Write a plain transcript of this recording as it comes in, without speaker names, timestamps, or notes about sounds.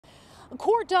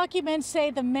Court documents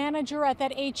say the manager at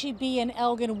that HEB in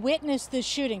Elgin witnessed the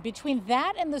shooting. Between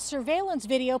that and the surveillance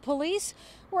video, police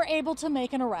were able to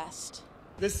make an arrest.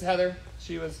 This is Heather.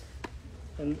 She was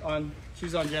on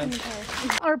Jen.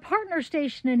 Our partner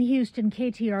station in Houston,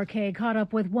 KTRK, caught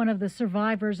up with one of the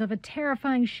survivors of a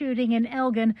terrifying shooting in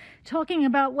Elgin, talking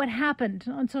about what happened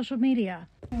on social media.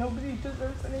 Nobody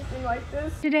deserves anything like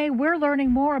this. Today, we're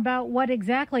learning more about what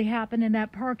exactly happened in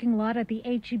that parking lot at the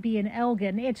HEB in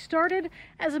Elgin. It started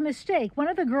as a mistake. One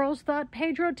of the girls thought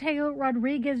Pedro Teo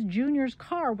Rodriguez Jr.'s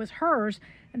car was hers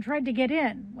and tried to get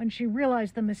in. When she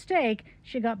realized the mistake,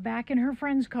 she got back in her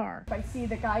friend's car. I see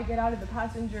the guy get out of the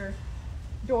passenger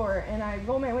door and I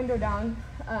roll my window down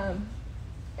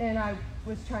and I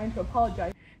was trying to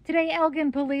apologize. Today,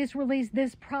 Elgin police released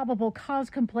this probable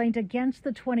cause complaint against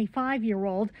the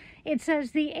 25-year-old. It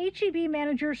says the HEB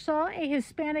manager saw a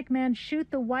Hispanic man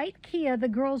shoot the white Kia the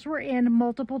girls were in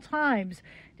multiple times.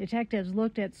 Detectives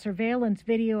looked at surveillance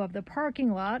video of the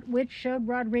parking lot, which showed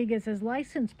Rodriguez's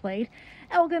license plate.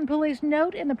 Elgin police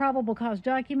note in the probable cause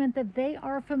document that they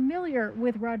are familiar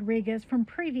with Rodriguez from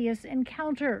previous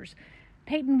encounters.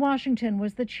 Peyton Washington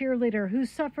was the cheerleader who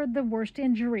suffered the worst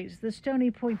injuries. The Stony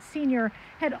Point senior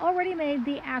had already made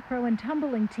the acro and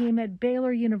tumbling team at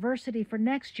Baylor University for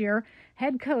next year.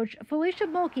 Head coach Felicia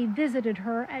Mulkey visited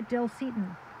her at Del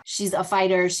Seton. She's a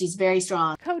fighter. She's very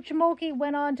strong. Coach Mulkey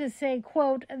went on to say,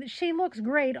 quote, "She looks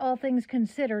great, all things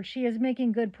considered. She is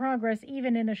making good progress,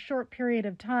 even in a short period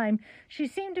of time. She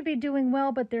seemed to be doing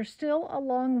well, but there's still a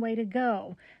long way to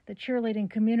go." The cheerleading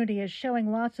community is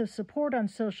showing lots of support on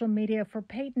social media for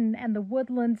Peyton and the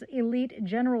Woodlands Elite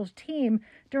Generals team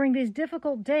during these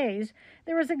difficult days.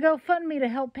 There is a GoFundMe to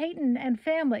help Peyton and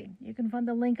family. You can find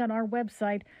the link on our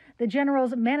website. The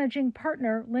Generals' managing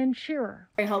partner, Lynn Shearer.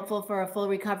 Very helpful for a full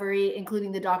recovery,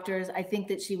 including the doctors. I think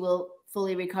that she will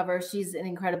fully recover. She's an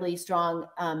incredibly strong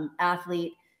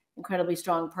athlete, incredibly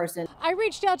strong person. I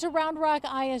reached out to Round Rock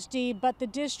ISD, but the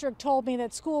district told me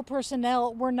that school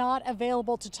personnel were not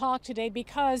available to talk today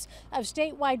because of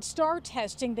statewide STAR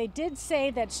testing. They did say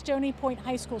that Stony Point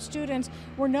High School students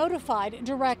were notified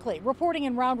directly. Reporting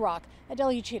in Round Rock,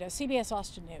 Adele Uchida, CBS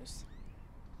Austin News.